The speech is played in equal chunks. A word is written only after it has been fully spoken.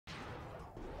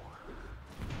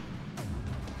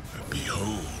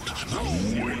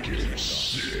The wicked,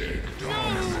 sick,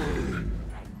 dominant.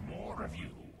 More of you.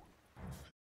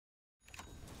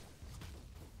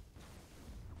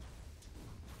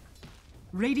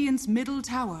 Radiant's middle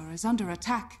tower is under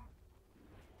attack.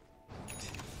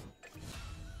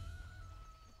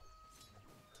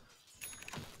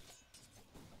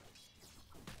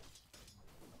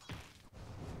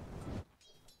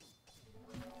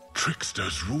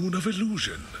 Trickster's rune of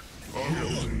illusion.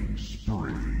 Killing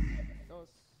spree. Dos,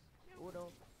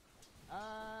 uno,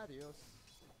 adiós.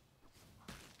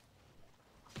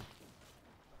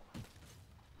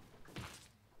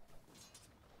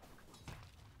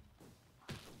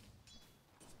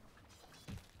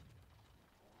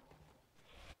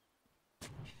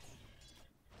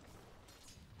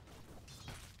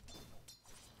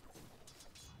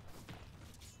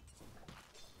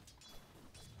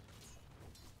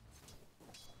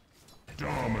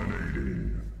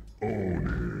 Dominating.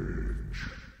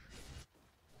 Ownage.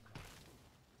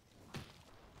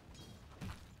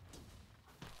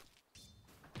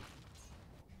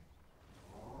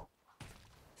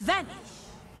 Vanish!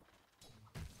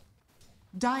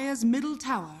 Dire's middle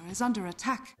tower is under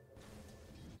attack.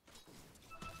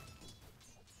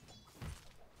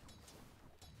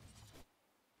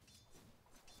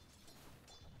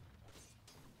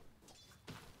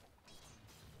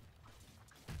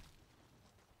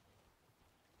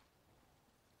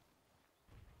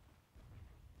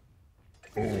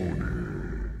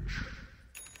 Ownage.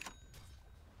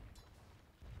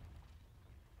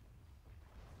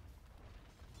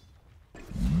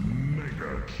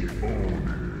 Mega kill.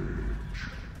 Ownage.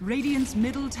 Radiant's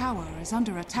middle tower is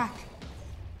under attack.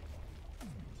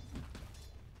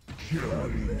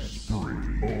 Killing spree.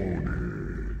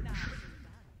 Ownage.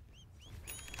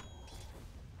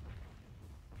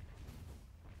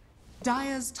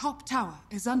 Dire's top tower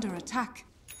is under attack.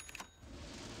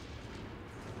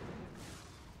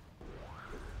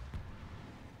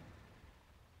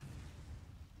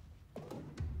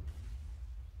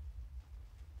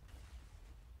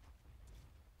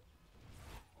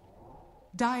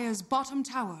 Dire's bottom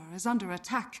tower is under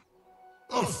attack.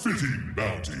 A fitting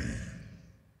bounty.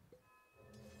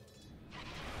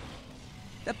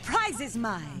 The prize is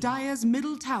mine. Dire's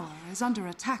middle tower is under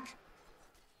attack.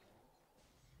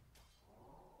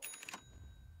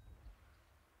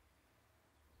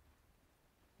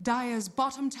 Dire's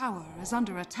bottom tower is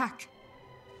under attack.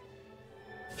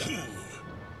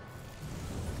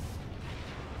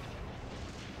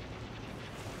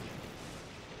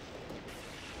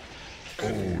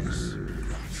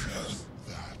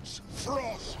 That's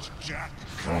Frost Jack.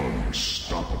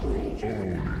 Unstoppable.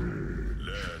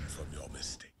 Learn from your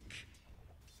mistake.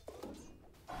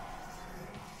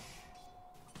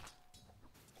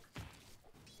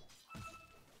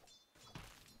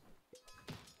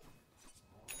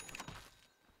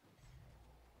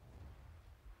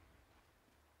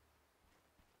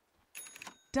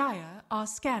 Dire are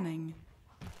scanning.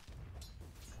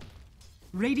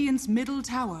 Radiant's middle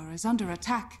tower is under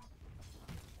attack.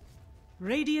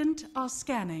 Radiant are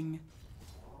scanning.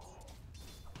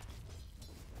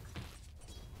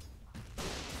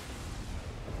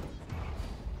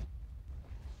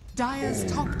 Dire's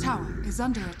top tower is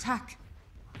under attack.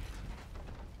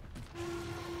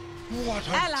 What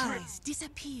a Allies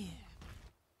disappear.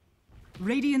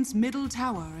 Radiant's middle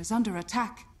tower is under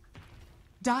attack.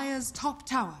 Dire's top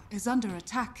tower is under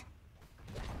attack.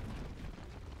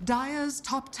 Dire's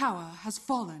top tower has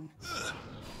fallen.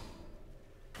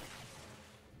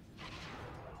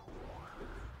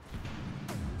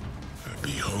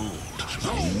 Behold,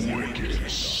 the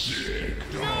wicked, sick,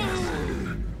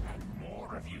 dominant.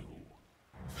 More of you.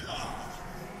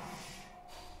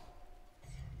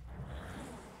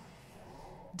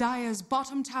 Dire's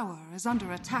bottom tower is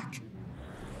under attack.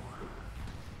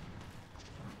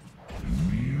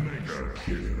 Mega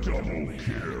kill. Double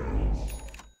kill.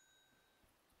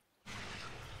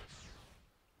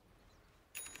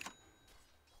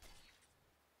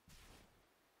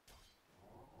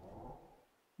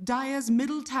 Dire's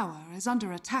middle tower is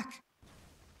under attack.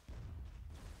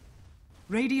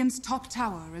 Radiant's top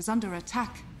tower is under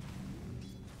attack.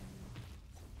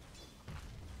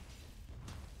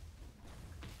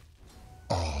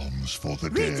 Arms for the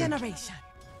dead. Regeneration.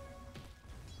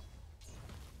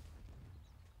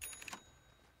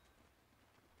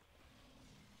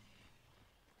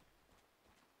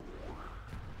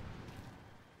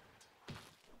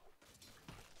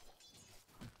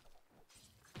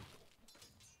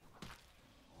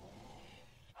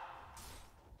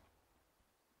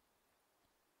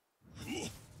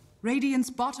 Radiant's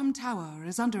bottom tower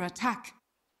is under attack.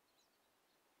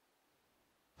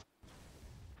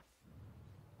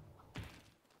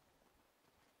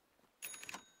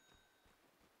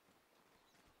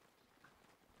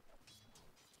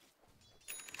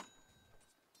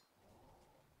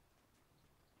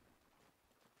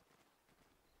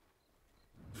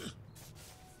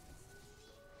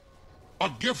 A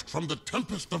gift from the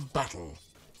tempest of battle.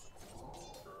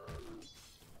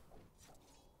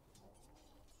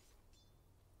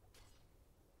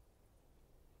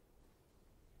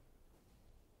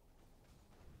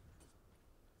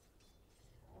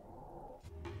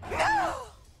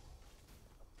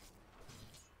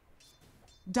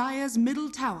 Dire's middle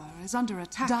tower is under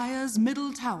attack. Dire's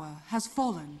middle tower has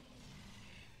fallen.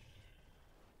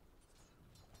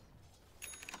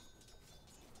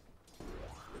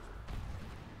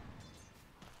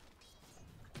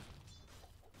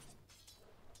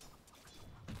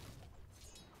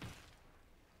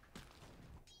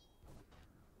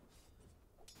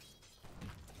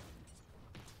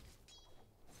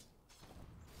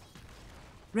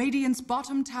 Radiant's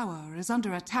bottom tower is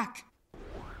under attack.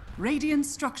 Radiant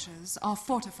structures are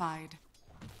fortified.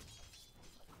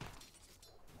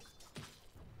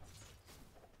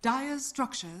 Dire's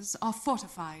structures are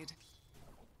fortified.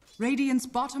 Radiant's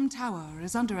bottom tower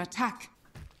is under attack.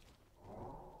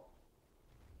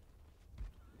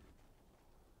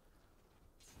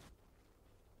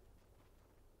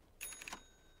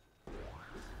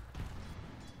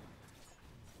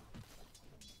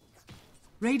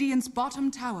 Radiant's bottom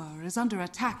tower is under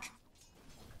attack.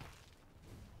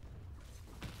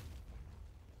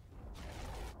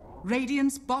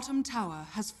 Radiant's bottom tower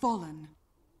has fallen.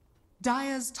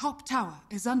 Dire's top tower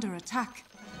is under attack.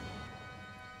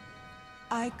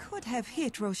 I could have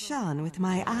hit Roshan with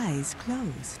my eyes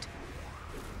closed.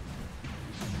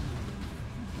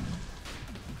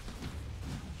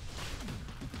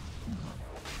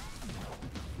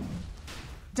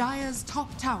 Dire's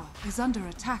top tower is under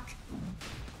attack.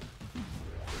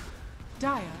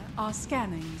 Dire are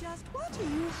scanning. Just what are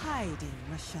you hiding,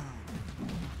 Roshan?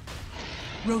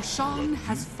 Roshan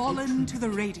has fallen to the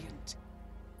Radiant.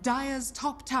 Dire's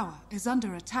top tower is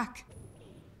under attack.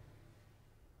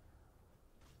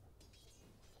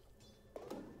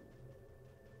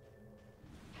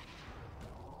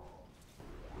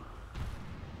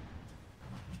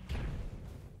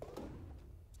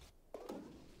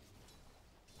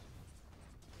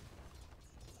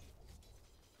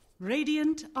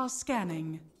 Radiant are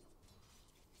scanning.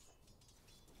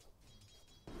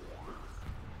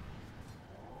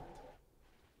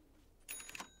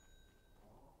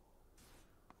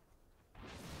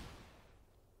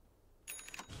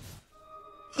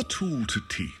 A tool to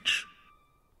teach.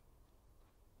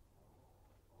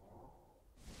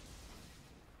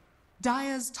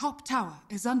 Dire's top tower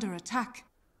is under attack.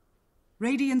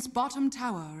 Radiant's bottom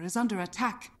tower is under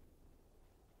attack.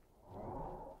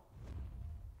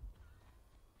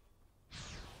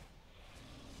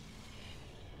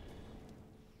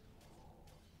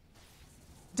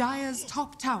 Dire's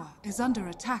top tower is under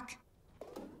attack.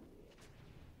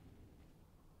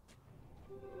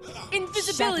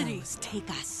 Invisibility! Shadows take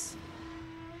us.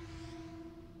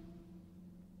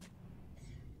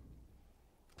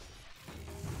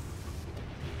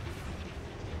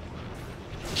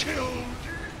 Killed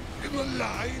in the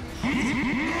line.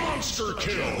 Monster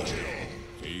kill.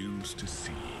 Fails to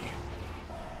see.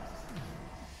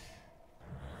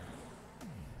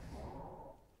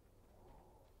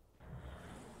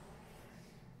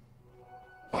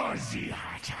 Ozzy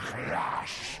had a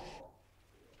crash.